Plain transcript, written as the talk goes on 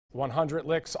100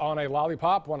 licks on a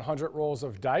lollipop, 100 rolls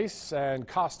of dice, and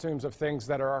costumes of things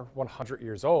that are 100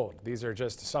 years old. These are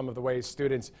just some of the ways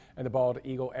students in the Bald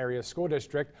Eagle Area School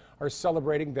District are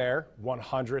celebrating their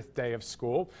 100th day of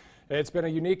school. It's been a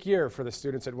unique year for the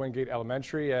students at Wingate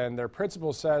Elementary, and their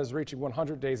principal says reaching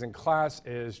 100 days in class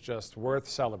is just worth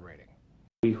celebrating.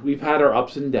 We've had our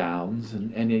ups and downs,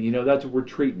 and you know, that's what we're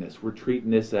treating this. We're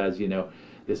treating this as, you know,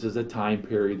 this is a time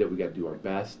period that we got to do our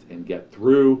best and get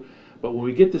through. But when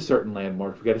we get to certain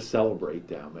landmarks, we got to celebrate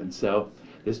them. And so,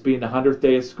 this being the 100th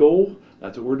day of school,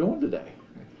 that's what we're doing today.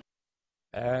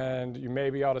 And you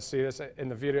may be able to see this in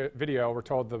the video. We're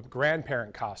told the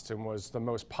grandparent costume was the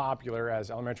most popular as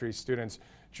elementary students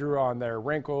drew on their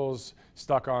wrinkles,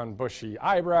 stuck on bushy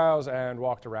eyebrows, and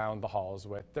walked around the halls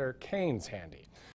with their canes handy.